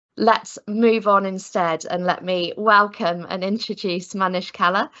let's move on instead, and let me welcome and introduce Manish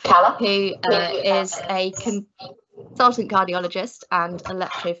Kalla, who is a consultant cardiologist and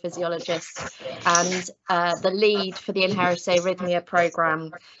electrophysiologist, and the lead for the inherited arrhythmia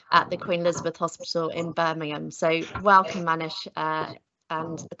programme at the Queen Elizabeth Hospital in Birmingham. So welcome, Manish,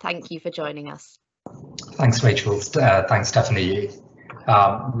 and thank you for joining us. Thanks, Rachel. Thanks, Stephanie.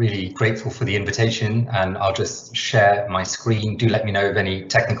 Really grateful for the invitation, and I'll just share my screen. Do let me know of any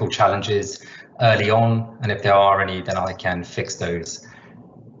technical challenges early on, and if there are any, then I can fix those.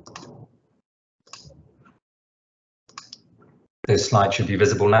 Those slides should be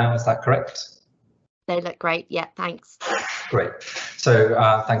visible now, is that correct? They look great, yeah, thanks. Great.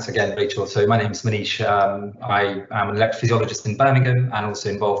 So thanks again, Rachel. So my name is Manish. I am an electrophysiologist in Birmingham and also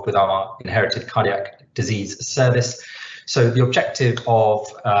involved with our inherited cardiac disease service. So the objective of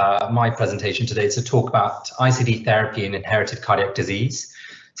my presentation today is to talk about ICD therapy in inherited cardiac disease.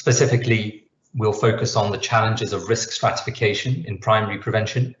 Specifically, we'll focus on the challenges of risk stratification in primary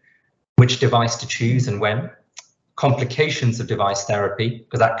prevention, which device to choose and when, complications of device therapy,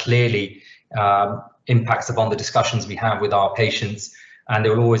 because that clearly impacts upon the discussions we have with our patients, and they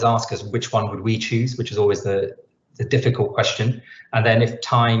will always ask us which one would we choose, which is always the difficult question. And then if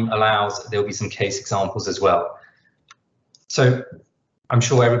time allows, there'll be some case examples as well. So I'm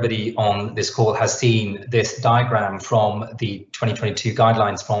sure everybody on this call has seen this diagram from the 2022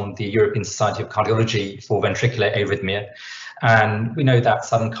 guidelines from the European Society of Cardiology for ventricular arrhythmia. And we know that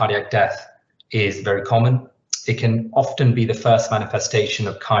sudden cardiac death is very common. It can often be the first manifestation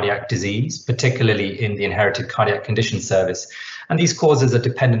of cardiac disease, particularly in the inherited cardiac condition service. And these causes are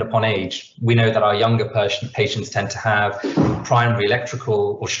dependent upon age. We know that our younger patients tend to have primary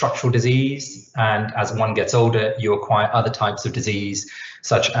electrical or structural disease, and as one gets older, you acquire other types of disease,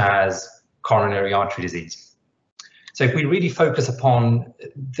 such as coronary artery disease. So if we really focus upon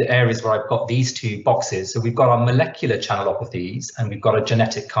the areas where I've got these two boxes, so we've got our molecular channelopathies and we've got our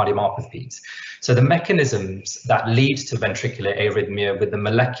genetic cardiomyopathies. So the mechanisms that lead to ventricular arrhythmia with the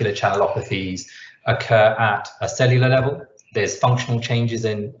molecular channelopathies occur at a cellular level. There's functional changes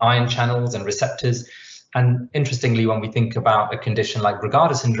in ion channels and receptors. And interestingly, when we think about a condition like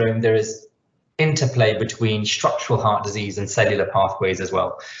Brugada syndrome, there is interplay between structural heart disease and cellular pathways as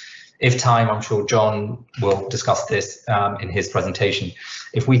well. If time, I'm sure John will discuss this in his presentation.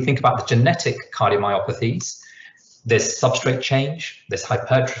 If we think about the genetic cardiomyopathies, there's substrate change, there's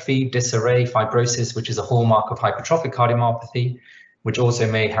hypertrophy, disarray, fibrosis, which is a hallmark of hypertrophic cardiomyopathy, which also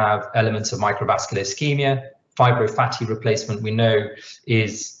may have elements of microvascular ischemia. Fibrofatty replacement, we know,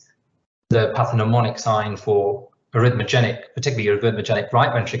 is the pathognomonic sign for arrhythmogenic, particularly arrhythmogenic right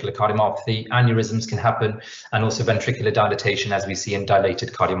ventricular cardiomyopathy. Aneurysms can happen, and also ventricular dilatation, as we see in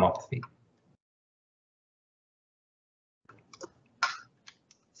dilated cardiomyopathy.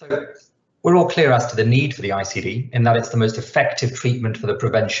 So we're all clear as to the need for the ICD, in that it's the most effective treatment for the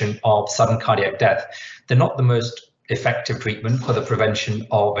prevention of sudden cardiac death. They're not the most effective treatment for the prevention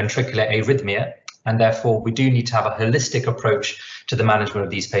of ventricular arrhythmia, and therefore we do need to have a holistic approach to the management of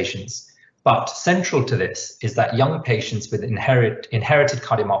these patients. But central to this is that young patients with inherited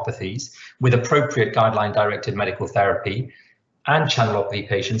cardiomyopathies with appropriate guideline-directed medical therapy and channelopathy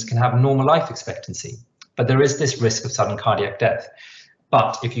patients can have normal life expectancy. But there is this risk of sudden cardiac death.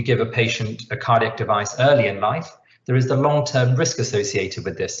 But if you give a patient a cardiac device early in life, there is the long-term risk associated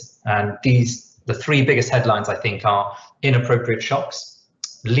with this. And the three biggest headlines, I think, are inappropriate shocks,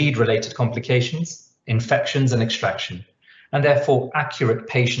 lead-related complications, infections, and extraction. And therefore, accurate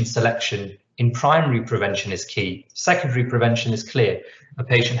patient selection in primary prevention is key. Secondary prevention is clear. A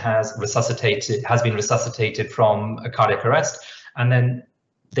patient has been resuscitated from a cardiac arrest, and then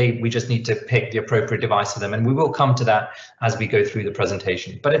we just need to pick the appropriate device for them. And we will come to that as we go through the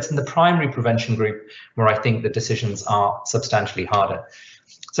presentation. But it's in the primary prevention group where I think the decisions are substantially harder.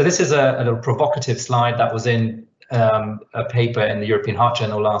 So this is a little provocative slide that was in a paper in the European Heart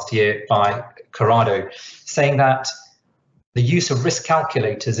Journal last year by Corrado, saying that the use of risk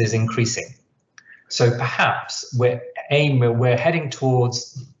calculators is increasing. So perhaps we're heading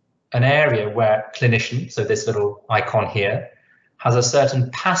towards an area where clinician, so this little icon here, has a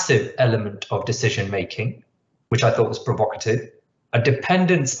certain passive element of decision making, which I thought was provocative, a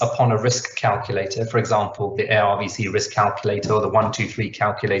dependence upon a risk calculator, for example, the ARVC risk calculator or the 123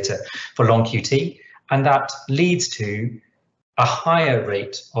 calculator for long QT, and that leads to a higher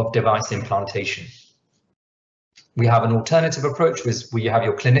rate of device implantation. We have an alternative approach where you have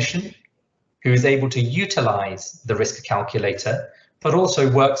your clinician who is able to utilize the risk calculator, but also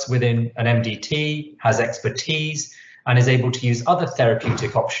works within an MDT, has expertise, and is able to use other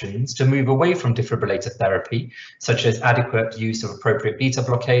therapeutic options to move away from defibrillator therapy, such as adequate use of appropriate beta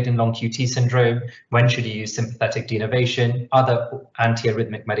blockade in long QT syndrome, when should you use sympathetic denervation, other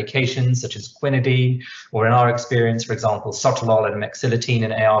antiarrhythmic medications such as quinidine, or in our experience, for example, sotalol and mexiletine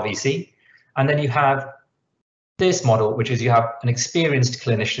in ARVC. And then you have this model, which is you have an experienced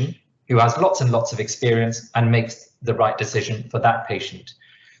clinician who has lots and lots of experience and makes the right decision for that patient.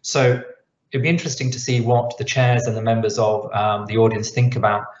 So it'd be interesting to see what the chairs and the members of the audience think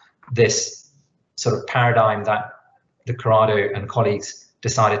about this sort of paradigm that the Corrado and colleagues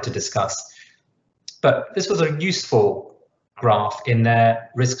decided to discuss. But this was a useful graph in their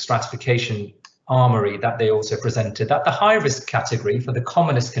risk stratification armory that they also presented, that the high risk category for the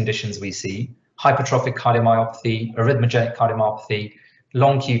commonest conditions we see, hypertrophic cardiomyopathy, arrhythmogenic cardiomyopathy,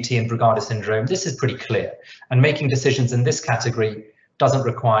 long QT and Brugada syndrome, this is pretty clear. And making decisions in this category doesn't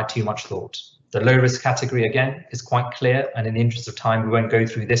require too much thought. The low risk category, again, is quite clear, and in the interest of time, we won't go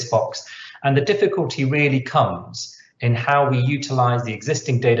through this box. And the difficulty really comes in how we utilize the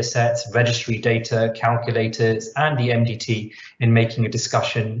existing data sets, registry data, calculators, and the MDT in making a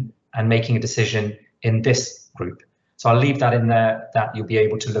discussion and making a decision in this group. So I'll leave that in there, that you'll be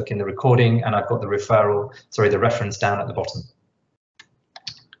able to look in the recording, and I've got the the reference down at the bottom.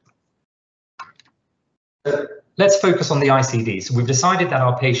 Let's focus on the ICD. So we've decided that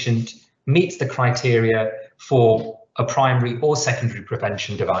our patient meets the criteria for a primary or secondary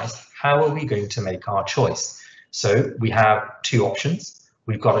prevention device. How are we going to make our choice? So we have two options.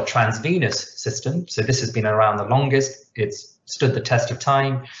 We've got a transvenous system. So this has been around the longest. It's stood the test of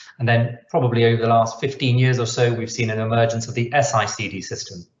time. And then probably over the last 15 years or so, we've seen an emergence of the SICD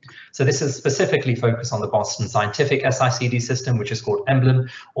system. So this is specifically focused on the Boston Scientific SICD system, which is called Emblem,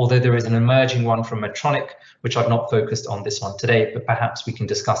 although there is an emerging one from Medtronic, which I've not focused on this one today, but perhaps we can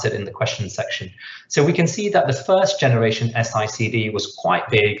discuss it in the questions section. So we can see that the first generation SICD was quite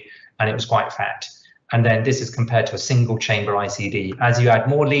big and it was quite fat. And then this is compared to a single chamber ICD. As you add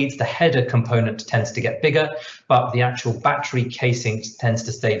more leads, the header component tends to get bigger, but the actual battery casing tends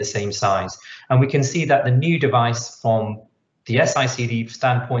to stay the same size. And we can see that the new device from the SICD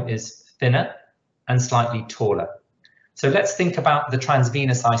standpoint is thinner and slightly taller. So let's think about the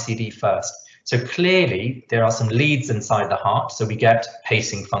transvenous ICD first. So clearly there are some leads inside the heart, so we get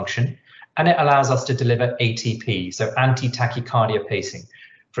pacing function, and it allows us to deliver ATP, so anti-tachycardia pacing.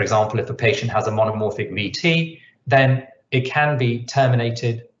 For example, if a patient has a monomorphic VT, then it can be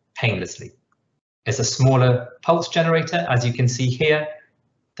terminated painlessly. It's a smaller pulse generator, as you can see here.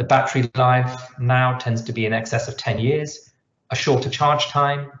 The battery life now tends to be in excess of 10 years. A shorter charge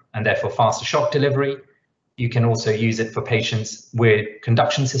time and therefore faster shock delivery. You can also use it for patients with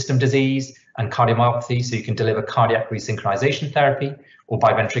conduction system disease and cardiomyopathy, so you can deliver cardiac resynchronization therapy or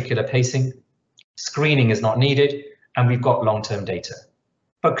biventricular pacing. Screening is not needed, and we've got long-term data.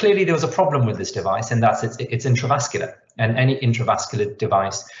 But clearly there was a problem with this device, and that's it's intravascular, and any intravascular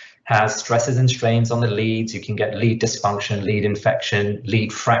device has stresses and strains on the leads. You can get lead dysfunction, lead infection,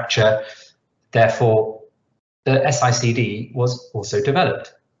 lead fracture. Therefore, the SICD was also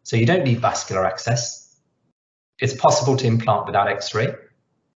developed. So you don't need vascular access. It's possible to implant without X-ray.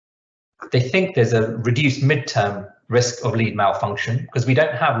 They think there's a reduced midterm risk of lead malfunction because we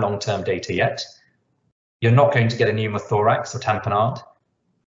don't have long-term data yet. You're not going to get a pneumothorax or tamponade.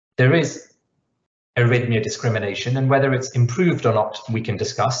 There is arrhythmia discrimination, and whether it's improved or not, we can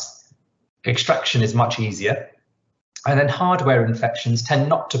discuss. Extraction is much easier. And then hardware infections tend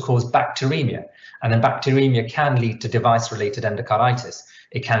not to cause bacteremia. And then bacteremia can lead to device-related endocarditis.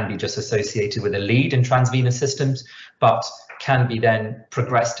 It can be just associated with a lead in transvenous systems, but can be then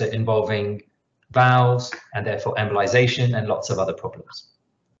progressed to involving valves and therefore embolization and lots of other problems.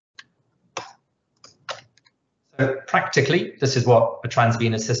 So practically, this is what a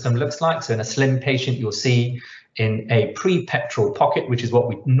transvenous system looks like. So in a slim patient, you'll see in a pre-pectoral pocket, which is what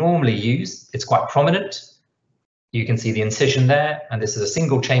we normally use. It's quite prominent. You can see the incision there, and this is a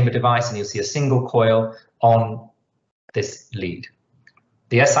single chamber device, and you'll see a single coil on this lead.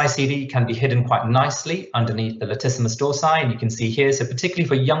 The SICD can be hidden quite nicely underneath the latissimus dorsi, and you can see here, so particularly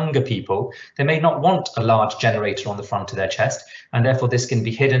for younger people, they may not want a large generator on the front of their chest, and therefore this can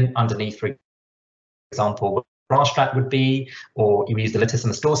be hidden underneath, for example, where the bra strap would be, or you use the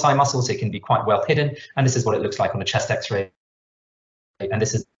latissimus dorsi muscle, so it can be quite well hidden, and this is what it looks like on a chest X-ray, and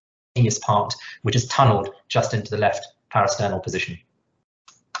this is the part which is tunneled just into the left parasternal position.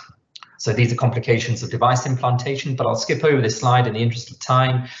 So these are complications of device implantation, but I'll skip over this slide in the interest of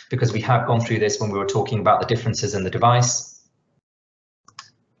time because we have gone through this when we were talking about the differences in the device.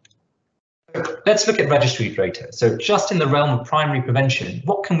 let's look at registry data. So just in the realm of primary prevention,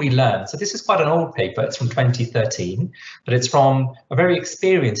 what can we learn? So this is quite an old paper, it's from 2013, but it's from a very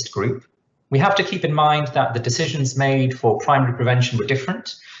experienced group. We have to keep in mind that the decisions made for primary prevention were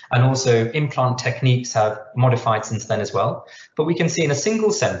different, and also implant techniques have modified since then as well. But we can see in a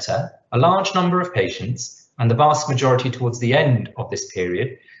single centre, a large number of patients, and the vast majority towards the end of this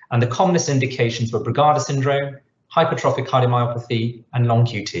period, and the commonest indications were Brugada syndrome, hypertrophic cardiomyopathy, and long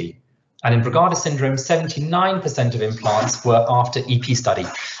QT. And in Brugada syndrome, 79% of implants were after EP study.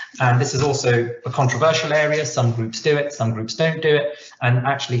 And this is also a controversial area. Some groups do it, some groups don't do it. And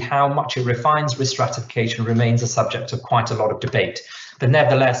actually how much it refines risk stratification remains a subject of quite a lot of debate. But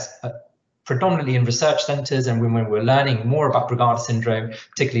nevertheless, predominantly in research centres and when we were learning more about Brugada syndrome,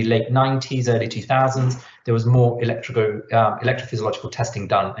 particularly late 90s, early 2000s, there was more electrophysiological testing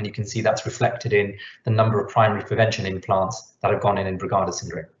done. And you can see that's reflected in the number of primary prevention implants that have gone in Brugada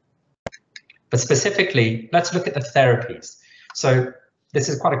syndrome. But specifically, let's look at the therapies. So this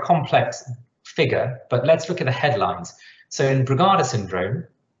is quite a complex figure, but let's look at the headlines. So in Brugada syndrome,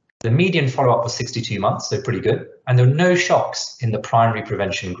 the median follow-up was 62 months, so pretty good. And there were no shocks in the primary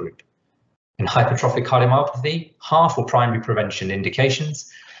prevention group. In hypertrophic cardiomyopathy, half were primary prevention indications,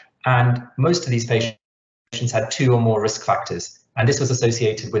 and most of these patients had 2 or more risk factors. And this was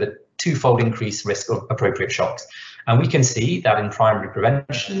associated with a 2-fold increased risk of appropriate shocks. And we can see that in primary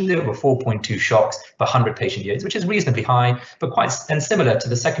prevention, there were 4.2 shocks per 100 patient years, which is reasonably high, but quite similar to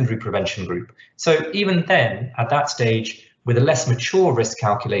the secondary prevention group. So even then, at that stage, with a less mature risk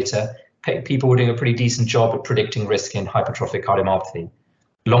calculator, people were doing a pretty decent job of predicting risk in hypertrophic cardiomyopathy.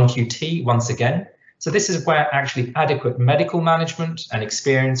 Long QT, once again. So this is where actually adequate medical management and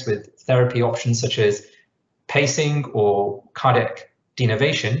experience with therapy options such as pacing or cardiac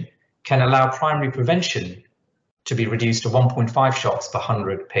denervation can allow primary prevention to be reduced to 1.5 shocks per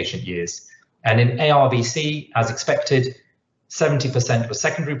 100 patient years. And in ARVC, as expected, 70% was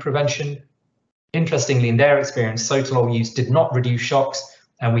secondary prevention. Interestingly, in their experience, sotalol use did not reduce shocks,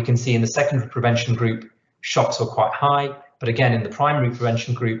 and we can see in the secondary prevention group, shocks were quite high. But again, in the primary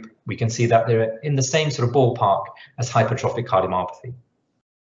prevention group, we can see that they're in the same sort of ballpark as hypertrophic cardiomyopathy.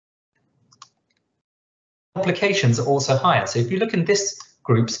 Complications are also higher. So if you look in this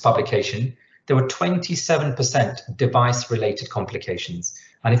group's publication, there were 27% device-related complications.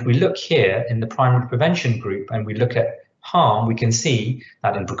 And if we look here in the primary prevention group and we look at harm, we can see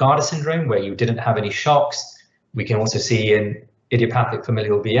that in Brugada syndrome, where you didn't have any shocks, we can also see in idiopathic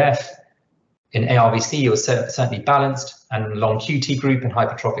familial VF, in ARVC, it was certainly balanced, and long QT group and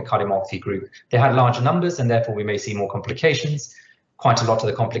hypertrophic cardiomyopathy group, they had larger numbers, and therefore we may see more complications. Quite a lot of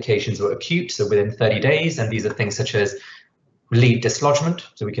the complications were acute, so within 30 days, and these are things such as lead dislodgement.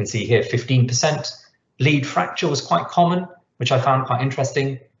 So we can see here 15%. Lead fracture was quite common, which I found quite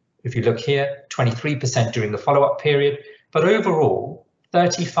interesting. If you look here, 23% during the follow-up period, but overall,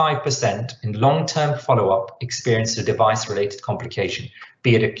 35% in long-term follow-up experienced a device-related complication,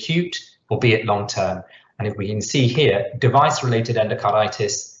 be it acute or be it long-term. And if we can see here, device-related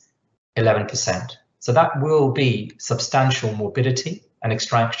endocarditis, 11%. So that will be substantial morbidity, and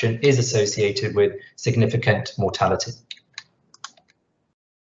extraction is associated with significant mortality.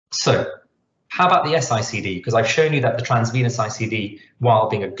 So how about the SICD? Because I've shown you that the transvenous ICD, while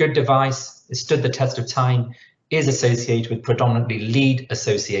being a good device, it stood the test of time, is associated with predominantly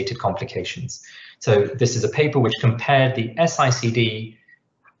lead-associated complications. So this is a paper which compared the SICD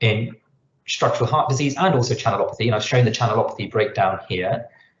in structural heart disease and also channelopathy, and I've shown the channelopathy breakdown here,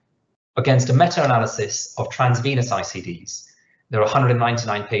 against a meta-analysis of transvenous ICDs. There are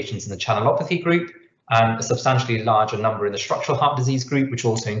 199 patients in the channelopathy group and a substantially larger number in the structural heart disease group, which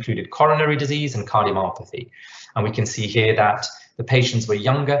also included coronary disease and cardiomyopathy. And we can see here that the patients were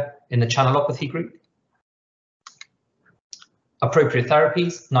younger in the channelopathy group. Appropriate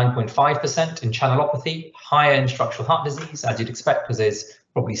therapies, 9.5% in channelopathy, higher in structural heart disease, as you'd expect, because there's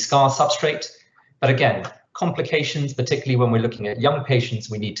probably scar substrate. But again, complications, particularly when we're looking at young patients,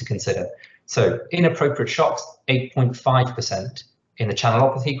 we need to consider. So inappropriate shocks, 8.5% in the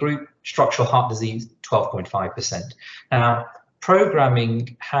channelopathy group, structural heart disease, 12.5%. Now,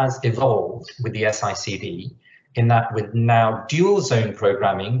 programming has evolved with the SICD in that with now dual zone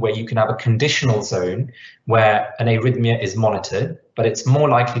programming, where you can have a conditional zone where an arrhythmia is monitored, but it's more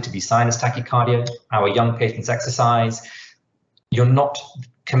likely to be sinus tachycardia, our young patients exercise, you're not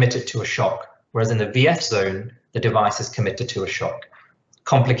committed to a shock. Whereas in the VF zone, the device is committed to a shock.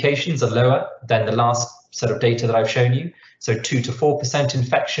 Complications are lower than the last set of data that I've shown you. So 2 to 4%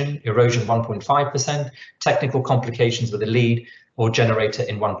 infection, erosion 1.5%, technical complications with a lead or generator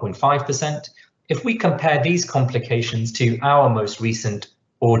in 1.5%. If we compare these complications to our most recent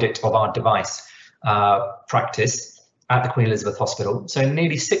audit of our device practice at the Queen Elizabeth Hospital. So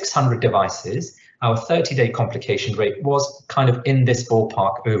nearly 600 devices, our 30-day complication rate was kind of in this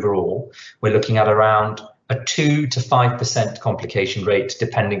ballpark overall. We're looking at around a 2 to 5% complication rate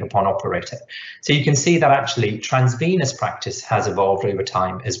depending upon operator. So you can see that actually transvenous practice has evolved over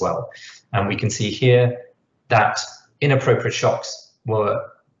time as well. And we can see here that inappropriate shocks were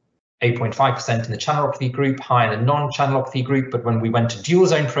 8.5% in the channelopathy group, higher in the non-channelopathy group, but when we went to dual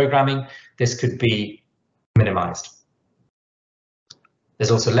zone programming, this could be minimized. There's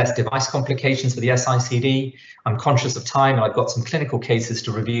also less device complications for the SICD. I'm conscious of time and I've got some clinical cases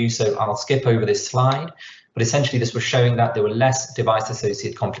to review, so I'll skip over this slide. But essentially this was showing that there were less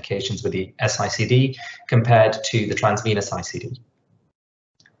device-associated complications with the SICD compared to the transvenous ICD.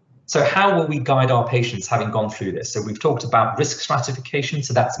 So how will we guide our patients having gone through this? So we've talked about risk stratification,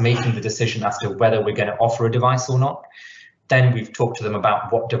 so that's making the decision as to whether we're going to offer a device or not. Then we've talked to them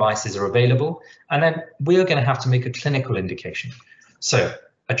about what devices are available, and then we're going to have to make a clinical indication. So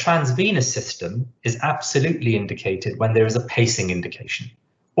a transvenous system is absolutely indicated when there is a pacing indication,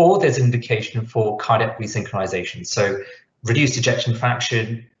 or there's indication for cardiac resynchronization. So reduced ejection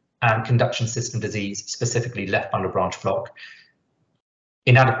fraction and conduction system disease, specifically left bundle branch block.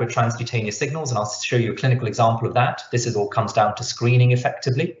 Inadequate transcutaneous signals, and I'll show you a clinical example of that. This is all comes down to screening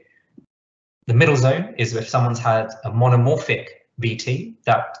effectively. The middle zone is if someone's had a monomorphic VT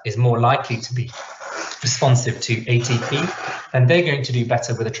that is more likely to be responsive to ATP, then they're going to do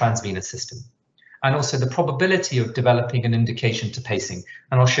better with a transvenous system. And also the probability of developing an indication to pacing,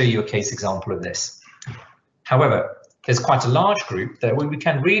 and I'll show you a case example of this. However, there's quite a large group there where we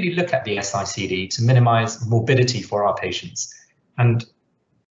can really look at the SICD to minimize morbidity for our patients. And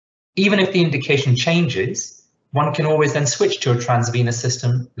even if the indication changes, one can always then switch to a transvenous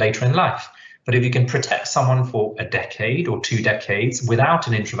system later in life. But if you can protect someone for a decade or 2 decades without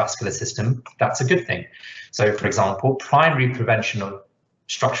an intravascular system, that's a good thing. So, for example, primary prevention of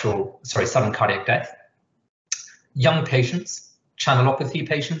sudden cardiac death, young patients, channelopathy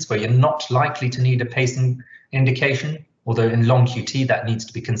patients where you're not likely to need a pacing indication, although in long QT that needs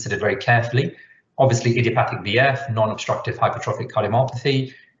to be considered very carefully. Obviously, idiopathic VF, non-obstructive hypertrophic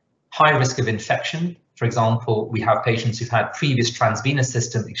cardiomyopathy, high risk of infection. For example, we have patients who've had previous transvenous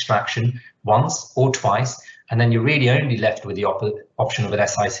system extraction once or twice, and then you're really only left with the option of an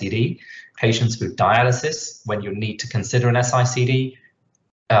SICD. Patients with dialysis, when you need to consider an SICD,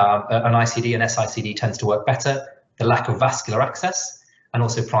 an ICD and SICD tends to work better. The lack of vascular access, and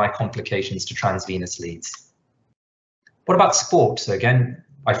also prior complications to transvenous leads. What about sport? So again,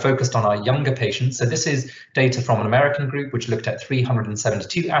 I focused on our younger patients. So this is data from an American group which looked at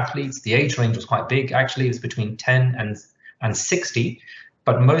 372 athletes. The age range was quite big, actually. It was between 10 and 60,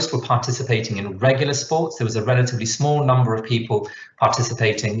 but most were participating in regular sports. There was a relatively small number of people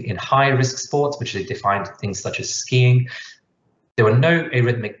participating in high-risk sports, which they defined things such as skiing. There were no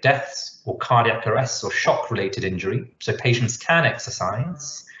arrhythmic deaths or cardiac arrests or shock-related injury, so patients can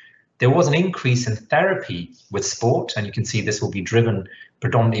exercise. There was an increase in therapy with sport, and you can see this will be driven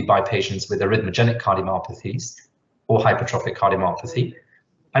predominantly by patients with arrhythmogenic cardiomyopathies or hypertrophic cardiomyopathy.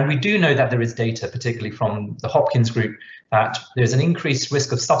 And we do know that there is data, particularly from the Hopkins group, that there's an increased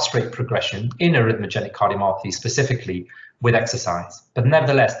risk of substrate progression in arrhythmogenic cardiomyopathy, specifically with exercise. But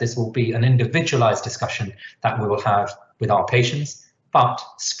nevertheless, this will be an individualized discussion that we will have with our patients. But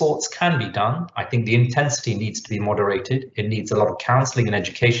sports can be done. I think the intensity needs to be moderated. It needs a lot of counselling and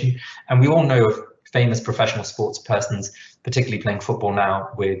education. And we all know of famous professional sports persons, particularly playing football now,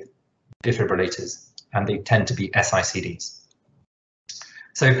 with defibrillators, and they tend to be SICDs.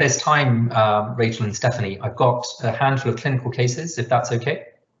 So if there's time, Rachel and Stephanie, I've got a handful of clinical cases, if that's okay.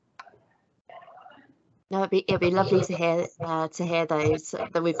 No, it'd be lovely to hear those.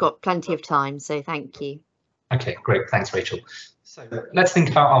 That we've got plenty of time, so thank you. Okay, great, thanks, Rachel. So let's think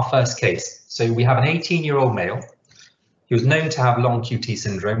about our first case. So we have an 18-year-old male. He was known to have long QT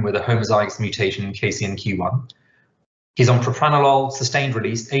syndrome with a homozygous mutation in KCNQ1. He's on propranolol, sustained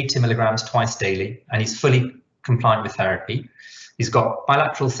release, 80 milligrams twice daily, and he's fully compliant with therapy. He's got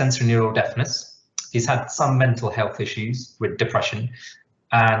bilateral sensorineural deafness. He's had some mental health issues with depression,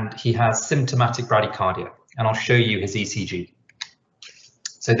 and he has symptomatic bradycardia. And I'll show you his ECG.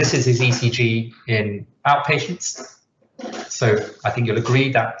 So this is his ECG in outpatients. So I think you'll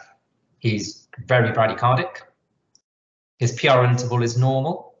agree that he's very bradycardic. His PR interval is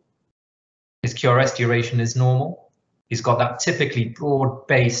normal. His QRS duration is normal. He's got that typically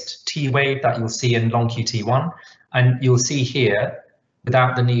broad-based T wave that you'll see in long QT1. And you'll see here,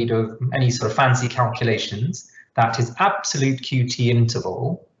 without the need of any sort of fancy calculations, that his absolute QT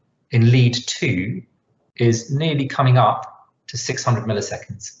interval in lead 2 is nearly coming up to 600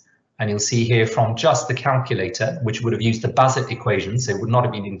 milliseconds. And you'll see here from just the calculator, which would have used the Bazet equation, so it would not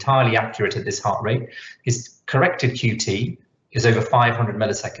have been entirely accurate at this heart rate, his corrected QT is over 500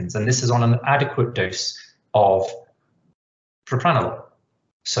 milliseconds. And this is on an adequate dose of propranolol.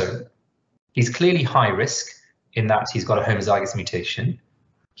 So he's clearly high risk in that he's got a homozygous mutation.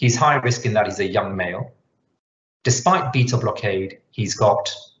 He's high risk in that he's a young male. Despite beta blockade, he's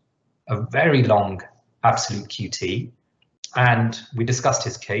got a very long absolute QT. And we discussed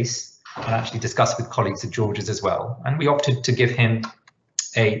his case and actually discussed with colleagues at George's as well. And we opted to give him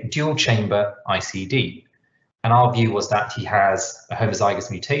a dual chamber ICD. And our view was that he has a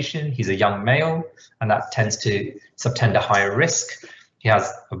homozygous mutation, he's a young male, and that tends to subtend a higher risk. He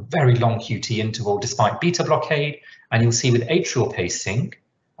has a very long QT interval despite beta blockade, and you'll see with atrial pacing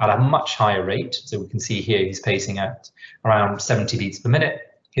at a much higher rate. So we can see here he's pacing at around 70 beats per minute.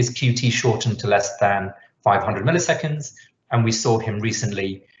 His QT shortened to less than 500 milliseconds, and we saw him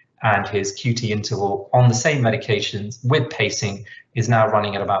recently, and his QT interval on the same medications with pacing is now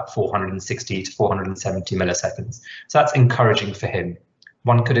running at about 460 to 470 milliseconds. So that's encouraging for him.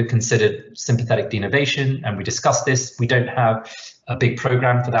 One could have considered sympathetic denervation, and we discussed this. We don't have a big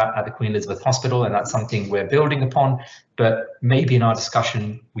program for that at the Queen Elizabeth Hospital, and that's something we're building upon. But maybe in our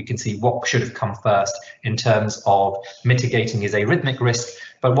discussion, we can see what should have come first in terms of mitigating his arrhythmic risk.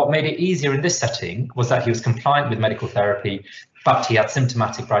 But what made it easier in this setting was that he was compliant with medical therapy, but he had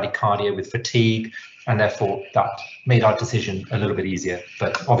symptomatic bradycardia with fatigue, and therefore that made our decision a little bit easier,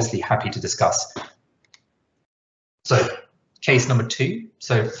 but obviously happy to discuss. So case number 2,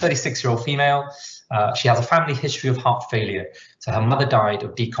 so 36-year-old female, she has a family history of heart failure. So her mother died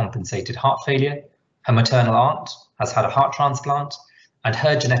of decompensated heart failure, her maternal aunt has had a heart transplant, and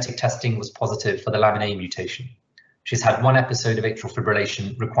her genetic testing was positive for the lamin A mutation. She's had 1 episode of atrial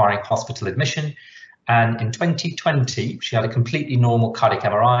fibrillation requiring hospital admission, and in 2020 she had a completely normal cardiac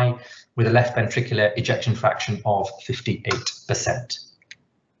MRI with a left ventricular ejection fraction of 58%.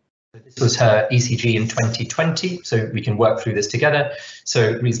 This was her ECG in 2020, so we can work through this together.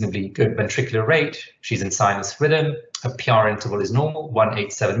 So reasonably good ventricular rate, she's in sinus rhythm, her PR interval is normal,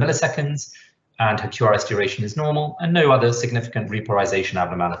 187 milliseconds, and her QRS duration is normal, and no other significant repolarization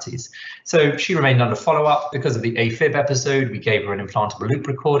abnormalities. So she remained under follow-up. Because of the AFib episode, we gave her an implantable loop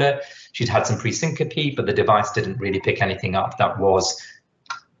recorder. She'd had some pre-syncope, but the device didn't really pick anything up that was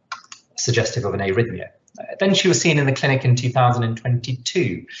suggestive of an arrhythmia. Then she was seen in the clinic in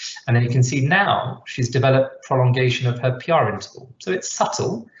 2022, and then you can see now she's developed prolongation of her PR interval. So it's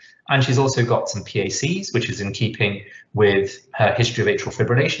subtle, and she's also got some PACs, which is in keeping with her history of atrial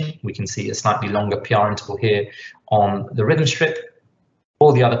fibrillation. We can see a slightly longer PR interval here on the rhythm strip.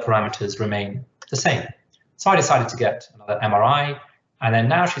 All the other parameters remain the same. So I decided to get another MRI, and then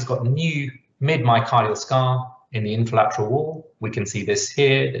now she's got a new mid-myocardial scar in the infralateral wall. We can see this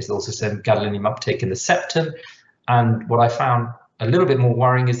here. There's also some gadolinium uptake in the septum. And what I found a little bit more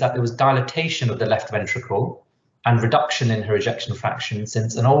worrying is that there was dilatation of the left ventricle and reduction in her ejection fraction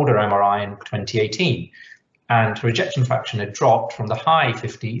since an older MRI in 2018. And her ejection fraction had dropped from the high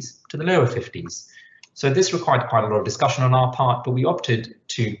 50s to the lower 50s. So this required quite a lot of discussion on our part, but we opted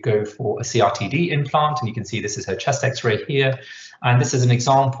to go for a CRTD implant, and you can see this is her chest X-ray here. And this is an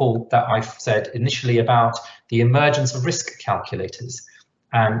example that I've said initially about the emergence of risk calculators.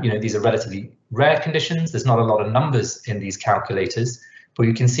 And these are relatively rare conditions. There's not a lot of numbers in these calculators, but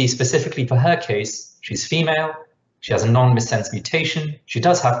you can see specifically for her case, she's female, she has a non-missense mutation, she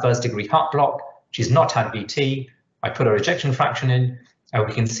does have first-degree heart block, she's not had VT. I put her ejection fraction in, and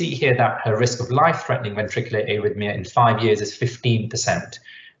we can see here that her risk of life-threatening ventricular arrhythmia in 5 years is 15%. So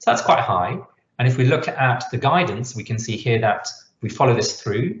that's quite high. And if we look at the guidance, we can see here that we follow this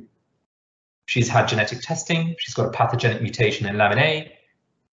through. She's had genetic testing, she's got a pathogenic mutation in lamin A,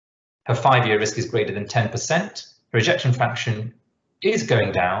 her 5-year risk is greater than 10%, her ejection fraction is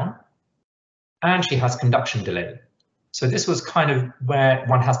going down, and she has conduction delay. So this was kind of where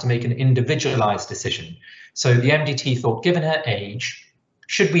one has to make an individualized decision. So the MDT thought, given her age,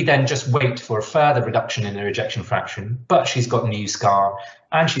 should we then just wait for a further reduction in her ejection fraction? But she's got new scar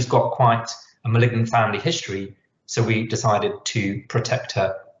and she's got quite a malignant family history. So we decided to protect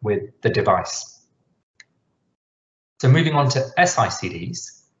her with the device. So moving on to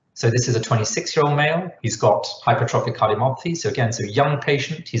SICDs. So this is a 26-year-old male. He's got hypertrophic cardiomyopathy. So again, so young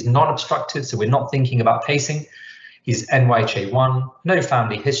patient, he's non-obstructive. So we're not thinking about pacing. He's NYHA1, no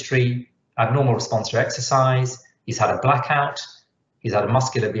family history, abnormal response to exercise. He's had a blackout. He's had a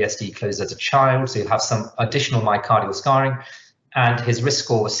muscular VSD closed as a child. So he'll have some additional myocardial scarring. And his risk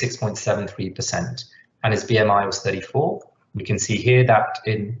score was 6.73%. And his BMI was 34. We can see here that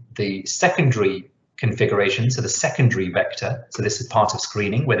in the secondary configuration, so the secondary vector, so this is part of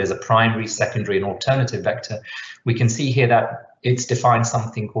screening where there's a primary, secondary and alternative vector, we can see here that it's defined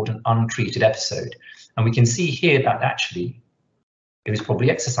something called an untreated episode. And we can see here that actually it was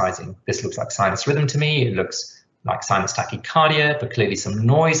probably exercising. This looks like sinus rhythm to me. It looks like sinus tachycardia, but clearly some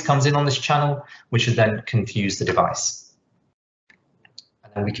noise comes in on this channel, which would then confuse the device.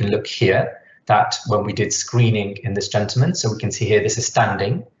 And then we can look here that when we did screening in this gentleman, so we can see here this is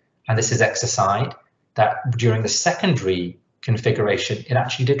standing and this is exercise, that during the secondary configuration, it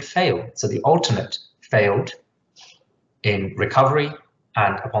actually did fail. So the alternate failed in recovery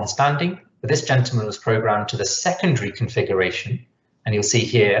and upon standing, but this gentleman was programmed to the secondary configuration, and you'll see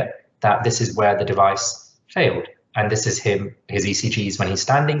here that this is where the device failed. And this is his ECGs when he's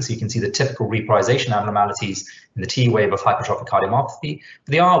standing, so you can see the typical repolarization abnormalities in the T wave of hypertrophic cardiomyopathy.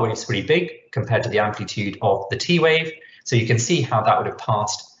 But the R wave is pretty big compared to the amplitude of the T wave, so you can see how that would have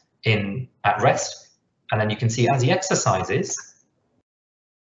passed in at rest. And then you can see as he exercises,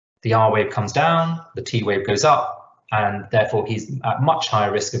 the R wave comes down, the T wave goes up, and therefore he's at much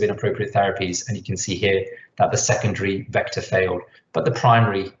higher risk of inappropriate therapies. And you can see here that the secondary vector failed, but the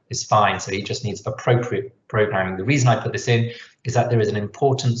primary is fine, so he just needs appropriate programming. The reason I put this in is that there is an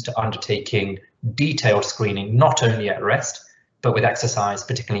importance to undertaking detailed screening, not only at rest, but with exercise,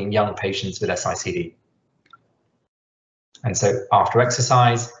 particularly in young patients with SICD. And so after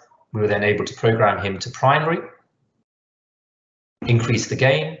exercise, we were then able to program him to primary, increase the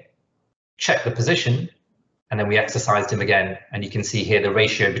gain, check the position, and then we exercised him again. And you can see here the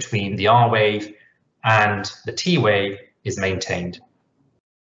ratio between the R wave and the T wave is maintained.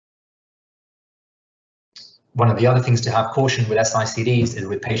 One of the other things to have caution with SICDs is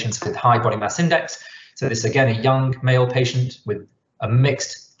with patients with high body mass index. So this is again a young male patient with a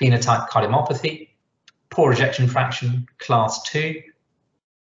mixed phenotype cardiomyopathy, poor ejection fraction, class 2,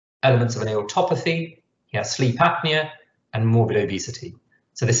 elements of an aortopathy, he has sleep apnea and morbid obesity.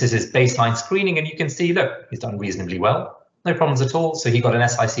 So this is his baseline screening, and you can see, look, he's done reasonably well, no problems at all. So he got an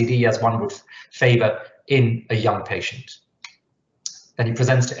SICD as one would favour in a young patient. Then he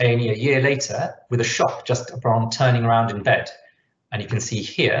presents to A&E a year later with a shock just upon turning around in bed. And you can see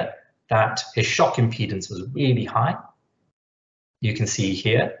here that his shock impedance was really high. You can see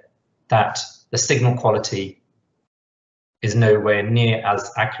here that the signal quality is nowhere near as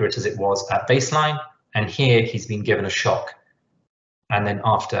accurate as it was at baseline. And here he's been given a shock. And then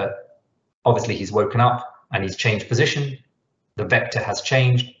after, obviously he's woken up and he's changed position, the vector has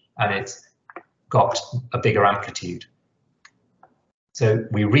changed and it's got a bigger amplitude. So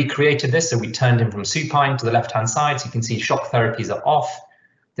we recreated this, so we turned him from supine to the left-hand side, so you can see shock therapies are off.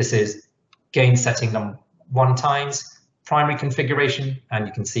 This is gain setting them 1 times, primary configuration, and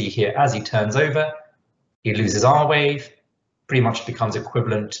you can see here as he turns over, he loses R wave, pretty much becomes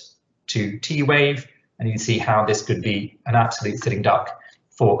equivalent to T wave, and you can see how this could be an absolute sitting duck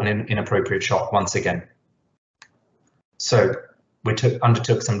for an inappropriate shock once again. So we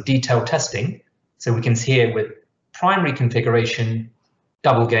undertook some detailed testing, so we can see here with primary configuration,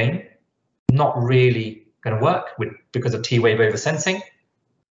 double gain, not really going to work because of T wave oversensing.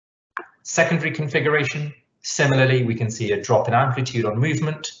 Secondary configuration, similarly, we can see a drop in amplitude on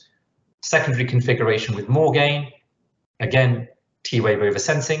movement. Secondary configuration with more gain, again, T wave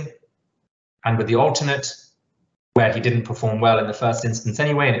oversensing. And with the alternate, where he didn't perform well in the first instance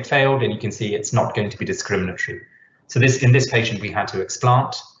anyway, and it failed, and you can see it's not going to be discriminatory. So in this patient, we had to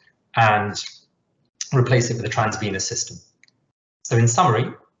explant and replace it with a transvenous system. So in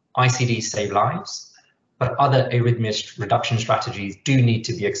summary, ICDs save lives, but other arrhythmia reduction strategies do need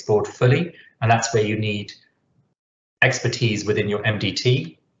to be explored fully, and that's where you need expertise within your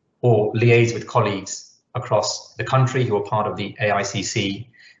MDT or liaise with colleagues across the country who are part of the AICC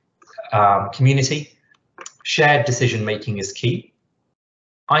community. Shared decision making is key.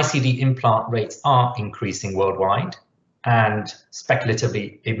 ICD implant rates are increasing worldwide, and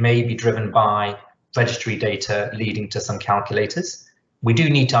speculatively it may be driven by registry data leading to some calculators. We do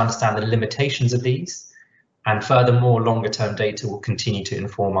need to understand the limitations of these, and furthermore, longer term data will continue to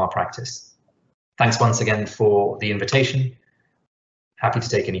inform our practice. Thanks once again for the invitation. Happy to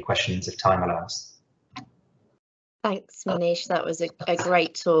take any questions if time allows. Thanks, Manish. That was a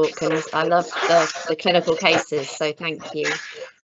great talk, and I loved the clinical cases, so thank you.